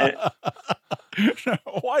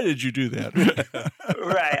 Why did you do that?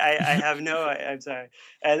 Right. I have I'm sorry.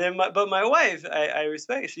 And then, but my wife, I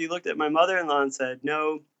respect, she looked at my mother-in-law and said,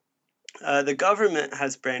 "No, the government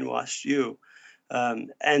has brainwashed you."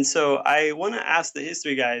 And so I want to ask the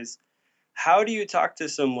history guys, how do you talk to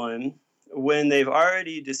someone when they've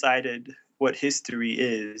already decided what history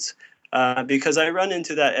is? Because I run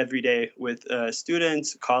into that every day with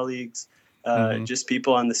students, colleagues, just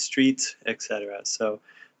people on the street, etc. So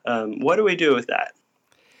what do we do with that?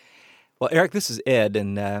 Well, Eric, this is Ed,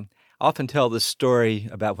 and I often tell this story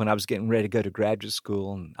about when I was getting ready to go to graduate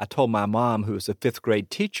school, and I told my mom, who was a fifth grade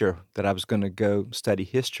teacher, that I was going to go study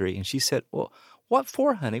history, and she said, "Well, what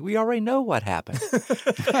for, honey? We already know what happened."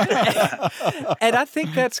 And I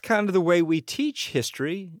think that's kind of the way we teach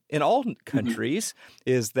history in all countries,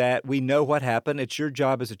 is that we know what happened. It's your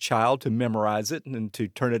job as a child to memorize it and to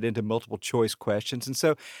turn it into multiple choice questions. And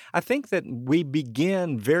so I think that we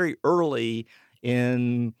begin very early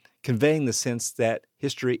in conveying the sense that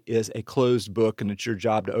history is a closed book and it's your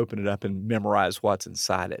job to open it up and memorize what's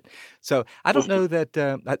inside it. So I don't know that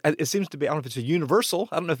it seems to be, I don't know if it's a universal.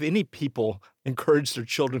 I don't know if any people encourage their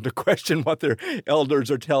children to question what their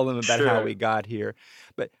elders are telling them about how we got here.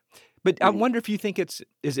 But I wonder if you think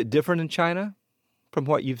is it different in China from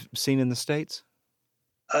what you've seen in the States?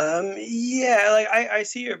 Yeah, like I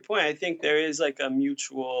see your point. I think there is like a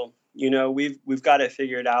mutual, we've got it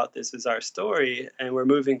figured out. This is our story and we're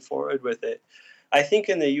moving forward with it. I think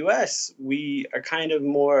in the US, we are kind of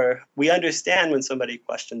we understand when somebody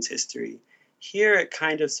questions history. Here,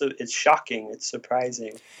 it's shocking. It's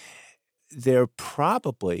surprising. There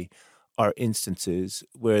probably are instances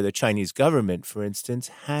where the Chinese government, for instance,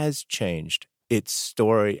 has changed its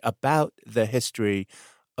story about the history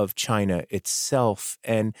of China itself.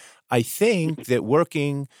 And I think that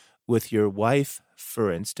working with your wife,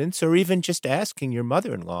 for instance, or even just asking your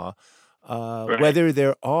mother-in-law whether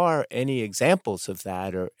there are any examples of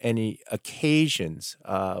that or any occasions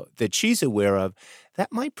that she's aware of,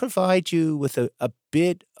 that might provide you with a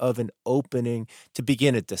bit of an opening to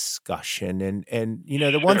begin a discussion. And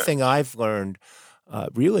the one thing I've learned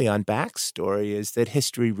really on Backstory is that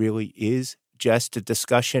history really is just a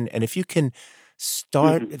discussion. And if you can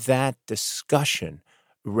start that discussion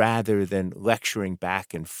rather than lecturing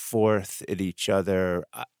back and forth at each other,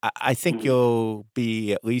 I think you'll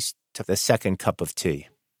be at least to the second cup of tea.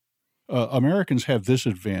 Americans have this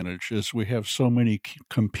advantage, is we have so many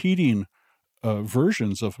competing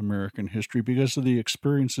versions of American history because of the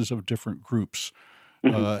experiences of different groups.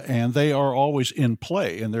 And they are always in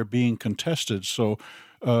play and they're being contested. So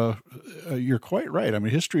you're quite right. I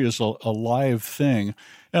mean, history is a live thing.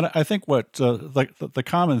 And I think what the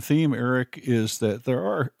common theme, Eric, is that there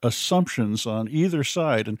are assumptions on either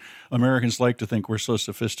side. And Americans like to think we're so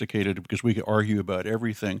sophisticated because we can argue about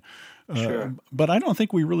everything. But I don't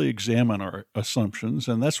think we really examine our assumptions.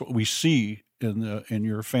 And that's what we see in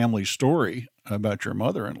your family story about your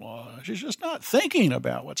mother-in-law. She's just not thinking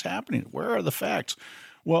about what's happening. Where are the facts?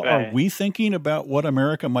 Well, are we thinking about what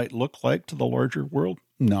America might look like to the larger world?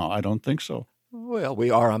 No, I don't think so. Well,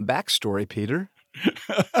 we are on Backstory, Peter.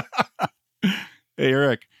 Hey,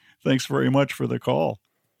 Eric, thanks very much for the call.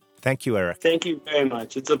 Thank you, Eric. Thank you very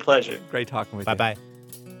much. It's a pleasure. Great talking with you. Bye-bye.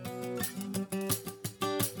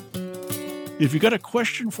 If you got a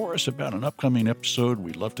question for us about an upcoming episode,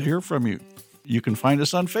 we'd love to hear from you. You can find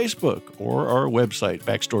us on Facebook or our website,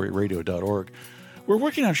 backstoryradio.org. We're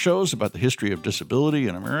working on shows about the history of disability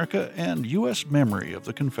in America and U.S. memory of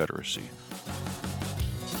the Confederacy.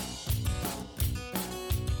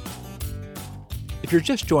 If you're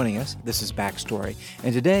just joining us, this is Backstory,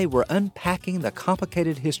 and today we're unpacking the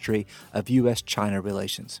complicated history of U.S.-China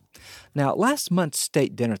relations. Now, last month's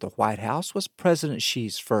state dinner at the White House was President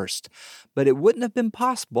Xi's first, but it wouldn't have been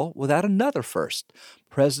possible without another first,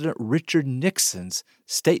 President Richard Nixon's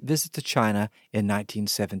state visit to China in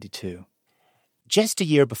 1972. Just a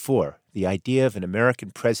year before, the idea of an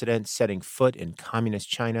American president setting foot in communist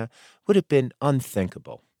China would have been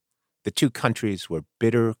unthinkable. The two countries were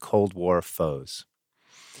bitter Cold War foes.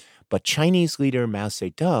 But Chinese leader Mao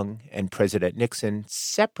Zedong and President Nixon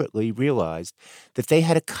separately realized that they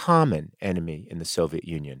had a common enemy in the Soviet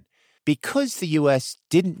Union. Because the U.S.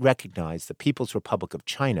 didn't recognize the People's Republic of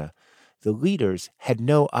China, the leaders had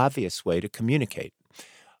no obvious way to communicate.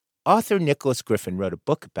 Author Nicholas Griffin wrote a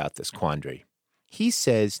book about this quandary. He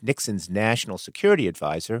says Nixon's national security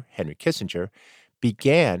advisor, Henry Kissinger,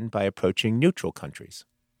 began by approaching neutral countries.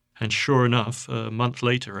 And sure enough, a month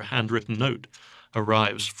later, a handwritten note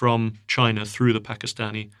arrives from China through the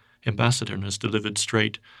Pakistani ambassador and is delivered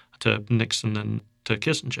straight to Nixon and to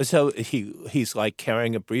Kissinger. So he's like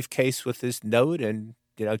carrying a briefcase with this note and,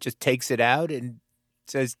 just takes it out and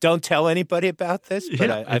says, "Don't tell anybody about this, but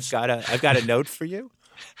Yeah, I've got a note for you."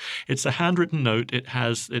 It's a handwritten note.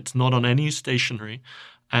 It's not on any stationery.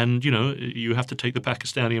 And, you have to take the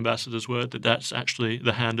Pakistani ambassador's word that that's actually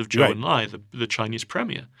the hand of Zhou Enlai, the Chinese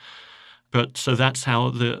premier. But so that's how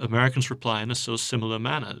the Americans reply in a sort of similar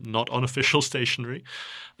manner, not on official stationery.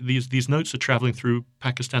 These notes are traveling through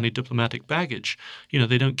Pakistani diplomatic baggage.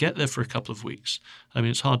 They don't get there for a couple of weeks. I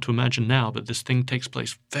mean, it's hard to imagine now, but this thing takes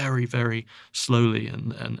place very, very slowly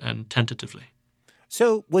and tentatively.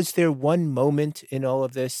 So was there one moment in all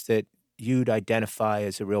of this that you'd identify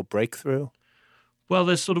as a real breakthrough? Well,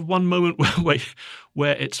 there's sort of one moment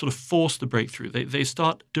where it sort of forced the breakthrough. They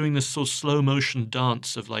start doing this sort of slow motion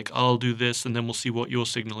dance of like, I'll do this and then we'll see what your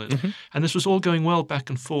signal is. Mm-hmm. And this was all going well back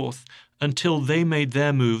and forth until they made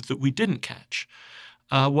their move that we didn't catch.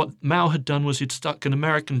 What Mao had done was he'd stuck an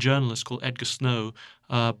American journalist called Edgar Snow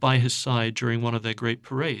by his side during one of their great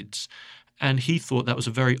parades. And he thought that was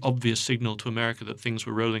a very obvious signal to America that things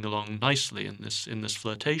were rolling along nicely in this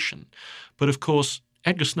flirtation. But of course,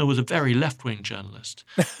 Edgar Snow was a very left-wing journalist,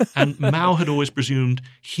 and Mao had always presumed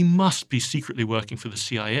he must be secretly working for the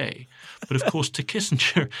CIA. But of course, to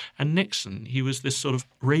Kissinger and Nixon, he was this sort of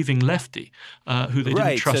raving lefty who they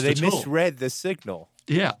didn't trust at all. Right, so they misread the signal.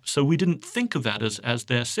 Yeah, so we didn't think of that as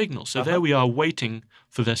their signal. So there we are waiting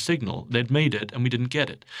for their signal. They'd made it, and we didn't get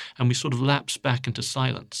it. And we sort of lapsed back into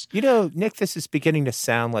silence. Nick, this is beginning to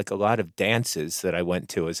sound like a lot of dances that I went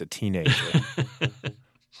to as a teenager.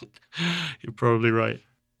 You're probably right.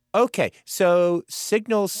 Okay, so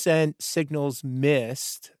signals sent, signals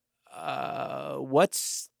missed.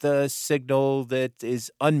 What's the signal that is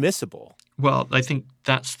unmissable? Well, I think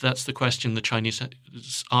that's the question the Chinese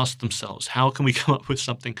asked themselves. How can we come up with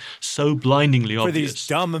something so blindingly obvious? For these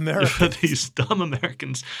dumb Americans. For these dumb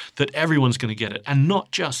Americans that everyone's going to get it. And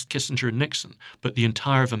not just Kissinger and Nixon, but the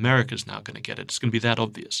entire of America is now going to get it. It's going to be that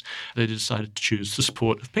obvious. They decided to choose the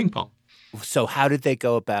sport of ping pong. So how did they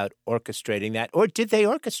go about orchestrating that? Or did they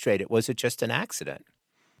orchestrate it? Was it just an accident?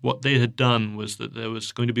 What they had done was that there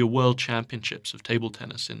was going to be a world championships of table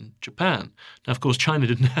tennis in Japan. Now, of course, China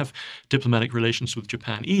didn't have diplomatic relations with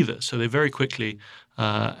Japan either, so they very quickly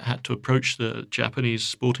had to approach the Japanese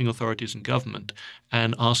sporting authorities and government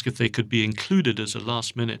and ask if they could be included as a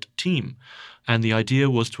last-minute team. And the idea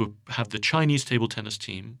was to have the Chinese table tennis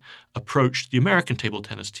team approach the American table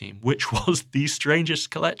tennis team, which was the strangest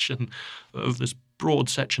collection of this broad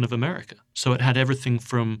section of America. So it had everything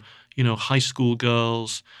from, high school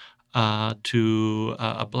girls to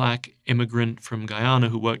a black immigrant from Guyana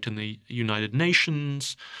who worked in the United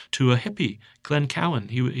Nations, to a hippie, Glenn Cowan.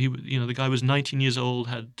 He the guy was 19 years old,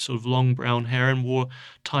 had sort of long brown hair and wore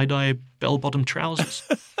tie-dye bell-bottom trousers.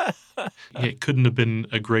 It couldn't have been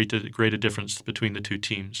a greater difference between the two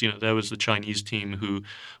teams. There was the Chinese team who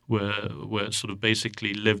were sort of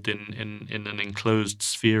basically lived in an enclosed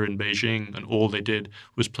sphere in Beijing, and all they did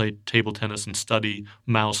was play table tennis and study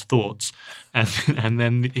Mao's thoughts. And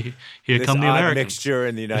then here come the Americans. This mixture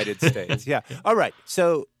in the United States. Yeah. All right.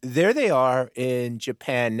 So there they are in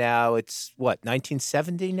Japan now. It's what,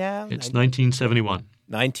 1970 now? It's 1971.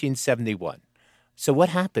 1971. So what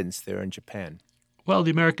happens there in Japan? Well,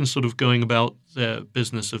 the Americans sort of going about their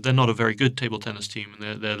business of they're not a very good table tennis team,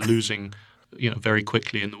 and they're losing, very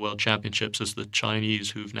quickly in the World Championships as the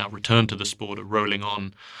Chinese, who've now returned to the sport, are rolling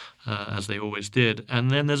on as they always did.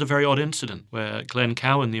 And then there's a very odd incident where Glenn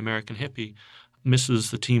Cowan, the American hippie,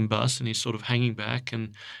 misses the team bus and he's sort of hanging back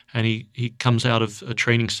and he comes out of a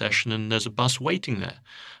training session and there's a bus waiting there.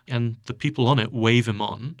 And the people on it wave him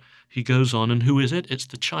on. He goes on, and who is it? It's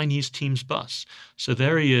the Chinese team's bus. So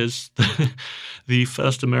there he is, the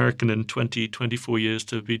first American in 24 years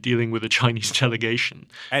to be dealing with a Chinese delegation.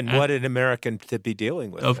 And what an American to be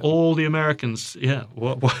dealing with. Of all the Americans, yeah.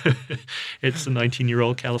 It's a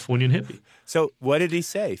 19-year-old Californian hippie. So what did he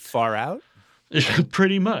say? Far out?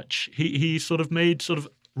 Pretty much. He sort of made sort of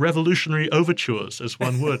revolutionary overtures, as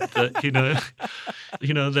one would. That,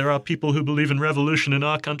 there are people who believe in revolution in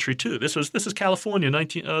our country too. This is California,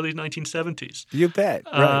 early 1970s. You bet.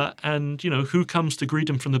 Right. And who comes to greet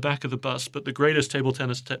him from the back of the bus but the greatest table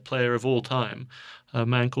tennis player of all time, a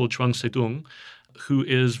man called Chuang Tse-tung, who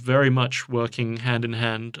is very much working hand in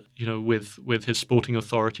hand, with his sporting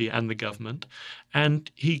authority and the government. And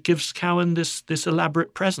he gives Cowan this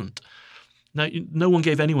elaborate present. Now, no one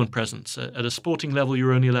gave anyone presents. At a sporting level, you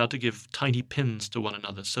were only allowed to give tiny pins to one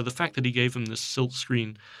another. So the fact that he gave him this silk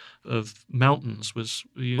screen of mountains was...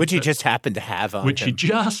 Which he just happened to have on him. Which he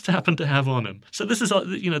just happened to have on him. So this is,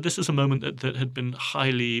 this is a moment that had been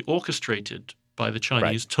highly orchestrated by the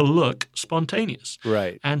Chinese to look spontaneous.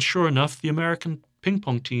 Right. And sure enough, the American ping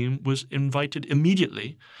pong team was invited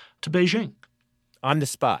immediately to Beijing. On the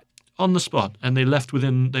spot. On the spot. And they left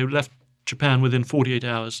Japan within 48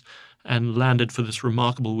 hours and landed for this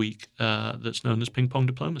remarkable week that's known as ping pong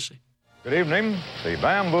diplomacy. Good evening. The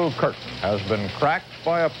bamboo curtain has been cracked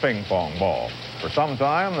by a ping pong ball. For some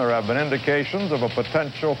time, there have been indications of a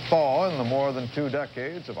potential thaw in the more than 2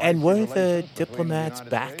 decades of... And were the diplomats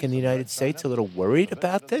back in the United States a little worried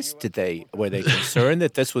about this? Were they concerned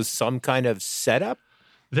that this was some kind of setup?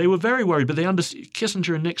 They were very worried, but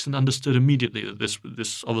Kissinger and Nixon understood immediately that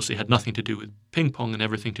this obviously had nothing to do with ping pong and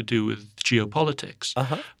everything to do with geopolitics.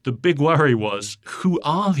 The big worry was, who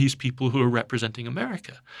are these people who are representing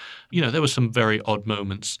America? There were some very odd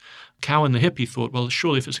moments. Cowan the hippie thought, well,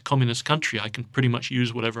 surely if it's a communist country, I can pretty much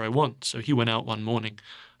use whatever I want. So he went out one morning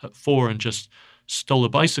at 4 and just stole a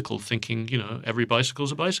bicycle, thinking, every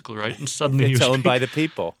bicycle's a bicycle, right? And suddenly it's owned by the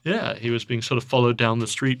people. Yeah, he was being sort of followed down the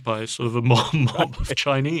street by sort of a mob of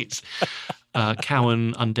Chinese.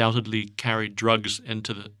 Cowan undoubtedly carried drugs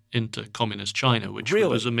into communist China, which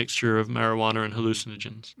was a mixture of marijuana and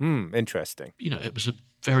hallucinogens. Interesting. It was a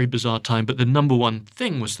very bizarre time, but the number one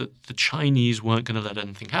thing was that the Chinese weren't going to let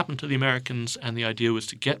anything happen to the Americans, and the idea was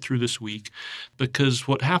to get through this week, because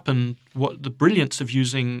what the brilliance of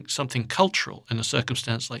using something cultural in a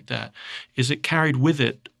circumstance like that is it carried with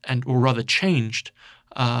it, or rather changed,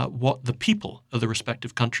 what the people of the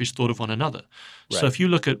respective countries thought of one another. Right. So if you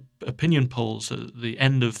look at opinion polls at the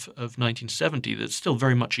end of 1970, that's still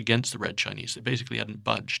very much against the Red Chinese. They basically hadn't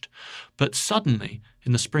budged. But suddenly,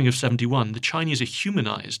 in the spring of 71, the Chinese are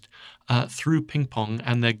humanized through ping pong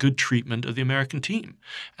and their good treatment of the American team.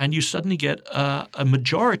 And you suddenly get a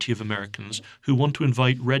majority of Americans who want to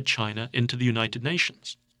invite Red China into the United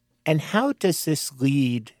Nations. And how does this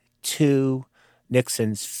lead to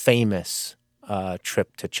Nixon's famous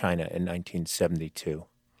trip to China in 1972?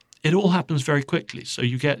 It all happens very quickly. So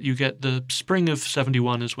you get the spring of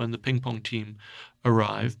 71 is when the ping pong team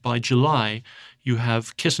arrive. By July, you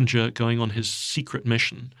have Kissinger going on his secret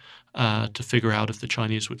mission to figure out if the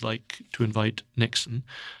Chinese would like to invite Nixon.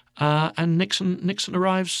 And Nixon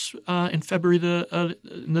arrives in February the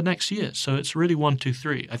next year. So it's really 1, 2,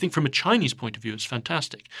 3. I think from a Chinese point of view, it's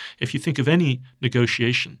fantastic. If you think of any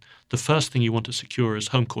negotiation, the first thing you want to secure is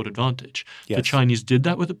home court advantage. Yes. The Chinese did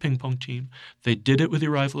that with the ping pong team. They did it with the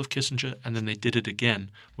arrival of Kissinger, and then they did it again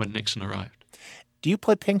when Nixon arrived. Do you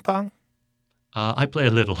play ping pong? I play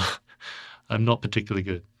a little. I'm not particularly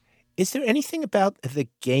good. Is there anything about the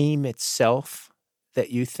game itself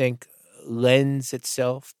that you think lends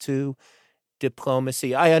itself to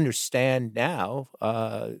diplomacy? I understand now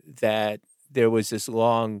that there was this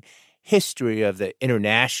long history of the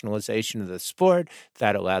internationalization of the sport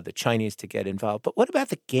that allowed the Chinese to get involved. But what about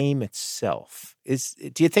the game itself?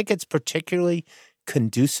 Do you think it's particularly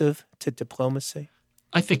conducive to diplomacy?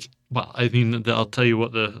 I think, I'll tell you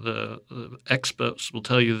what the experts will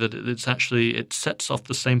tell you, that it sets off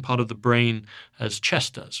the same part of the brain as chess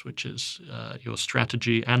does, which is your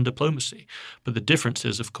strategy and diplomacy. But the difference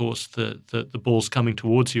is, of course, that the ball's coming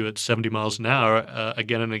towards you at 70 miles an hour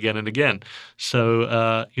again and again and again.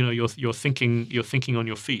 So you're thinking on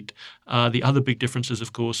your feet. The other big difference is,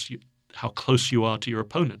 of course, how close you are to your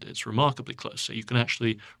opponent. It's remarkably close. So you can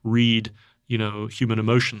actually read human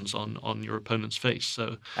emotions on your opponent's face.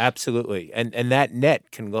 So absolutely. And that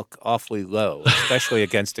net can look awfully low, especially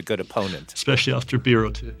against a good opponent. Especially after a beer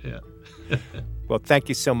or two, yeah. Well, thank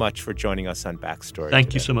you so much for joining us on Backstory.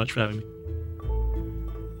 Thank you so much for having me.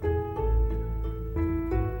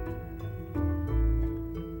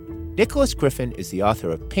 Nicholas Griffin is the author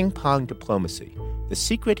of Ping Pong Diplomacy, The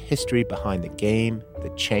Secret History Behind the Game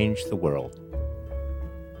That Changed the World.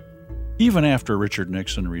 Even after Richard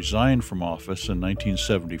Nixon resigned from office in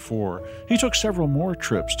 1974, he took several more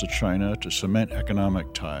trips to China to cement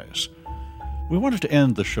economic ties. We wanted to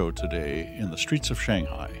end the show today in the streets of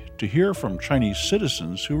Shanghai to hear from Chinese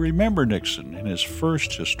citizens who remember Nixon in his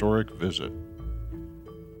first historic visit.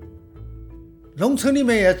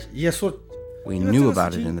 We knew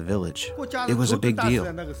about it in the village. It was a big deal.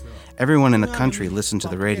 Everyone in the country listened to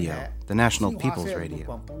the radio, the National People's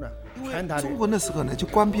Radio.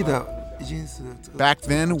 Back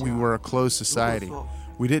then, we were a closed society.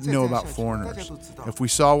 We didn't know about foreigners. If we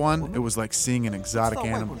saw one, it was like seeing an exotic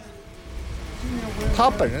animal.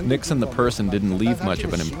 Nixon the person didn't leave much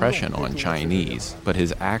of an impression on Chinese, but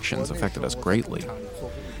his actions affected us greatly.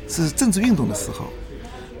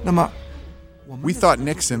 We thought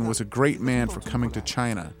Nixon was a great man for coming to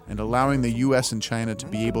China and allowing the U.S. and China to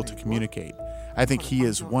be able to communicate. I think he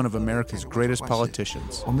is one of America's greatest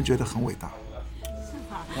politicians.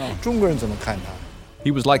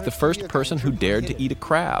 He was like the first person who dared to eat a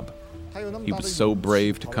crab. He was so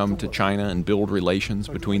brave to come to China and build relations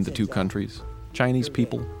between the two countries. Chinese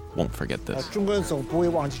people won't forget this.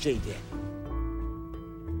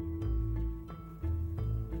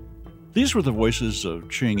 These were the voices of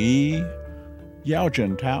Qing Yi, Yao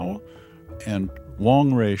Jintao, and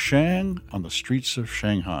Wang Rei-shang on the streets of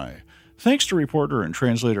Shanghai. Thanks to reporter and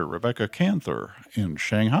translator Rebecca Canther in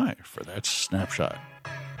Shanghai for that snapshot.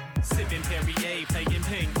 Sipping Perrier, playing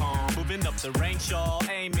ping pong, moving up the rank, y'all.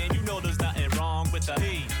 Hey man, you know there's nothing wrong with the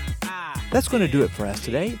That's going to do it for us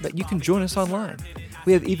today, but you can join us online.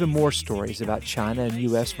 We have even more stories about China and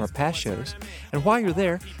U.S. from our past shows. And while you're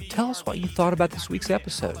there, tell us what you thought about this week's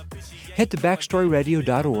episode. Head to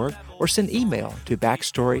backstoryradio.org or send email to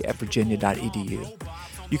backstory@virginia.edu.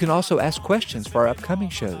 You can also ask questions for our upcoming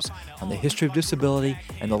shows on the history of disability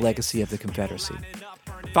and the legacy of the Confederacy.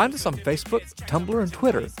 Find us on Facebook, Tumblr, and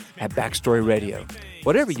Twitter at Backstory Radio.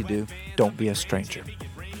 Whatever you do, don't be a stranger.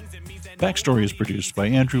 Backstory is produced by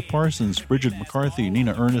Andrew Parsons, Bridget McCarthy,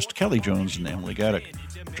 Nina Ernest, Kelly Jones, and Emily Gaddick.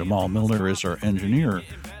 Jamal Milner is our engineer.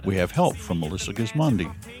 We have help from Melissa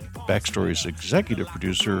Gismondi. Backstory's executive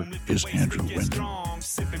producer is Andrew Wyndham.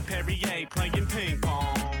 sipping Perrier, playing ping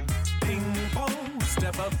pong. Ping pong,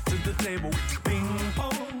 step up to the table. Ping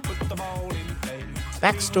pong, put the ball in play.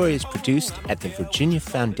 Backstory is produced at the Virginia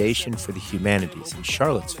Foundation for the Humanities in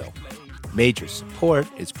Charlottesville. Major support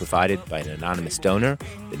is provided by an anonymous donor,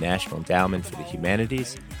 the National Endowment for the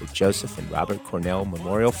Humanities, the Joseph and Robert Cornell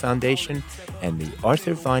Memorial Foundation, and the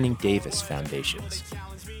Arthur Vining Davis Foundations.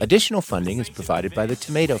 Additional funding is provided by the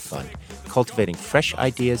Tomato Fund, cultivating fresh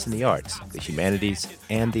ideas in the arts, the humanities,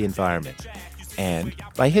 and the environment. And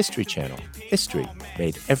by History Channel, history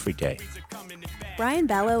made every day. Brian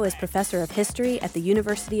Ballow is professor of history at the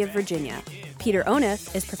University of Virginia. Peter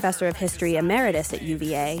Onuf is professor of history emeritus at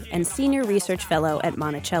UVA and senior research fellow at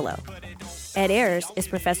Monticello. Ed Ayers is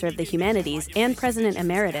professor of the humanities and president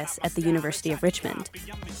emeritus at the University of Richmond.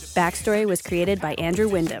 Backstory was created by Andrew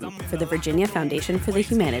Wyndham for the Virginia Foundation for the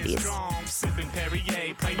Humanities.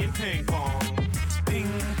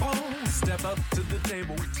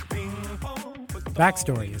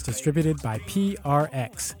 Backstory is distributed by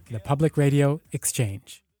PRX, the Public Radio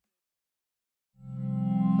Exchange.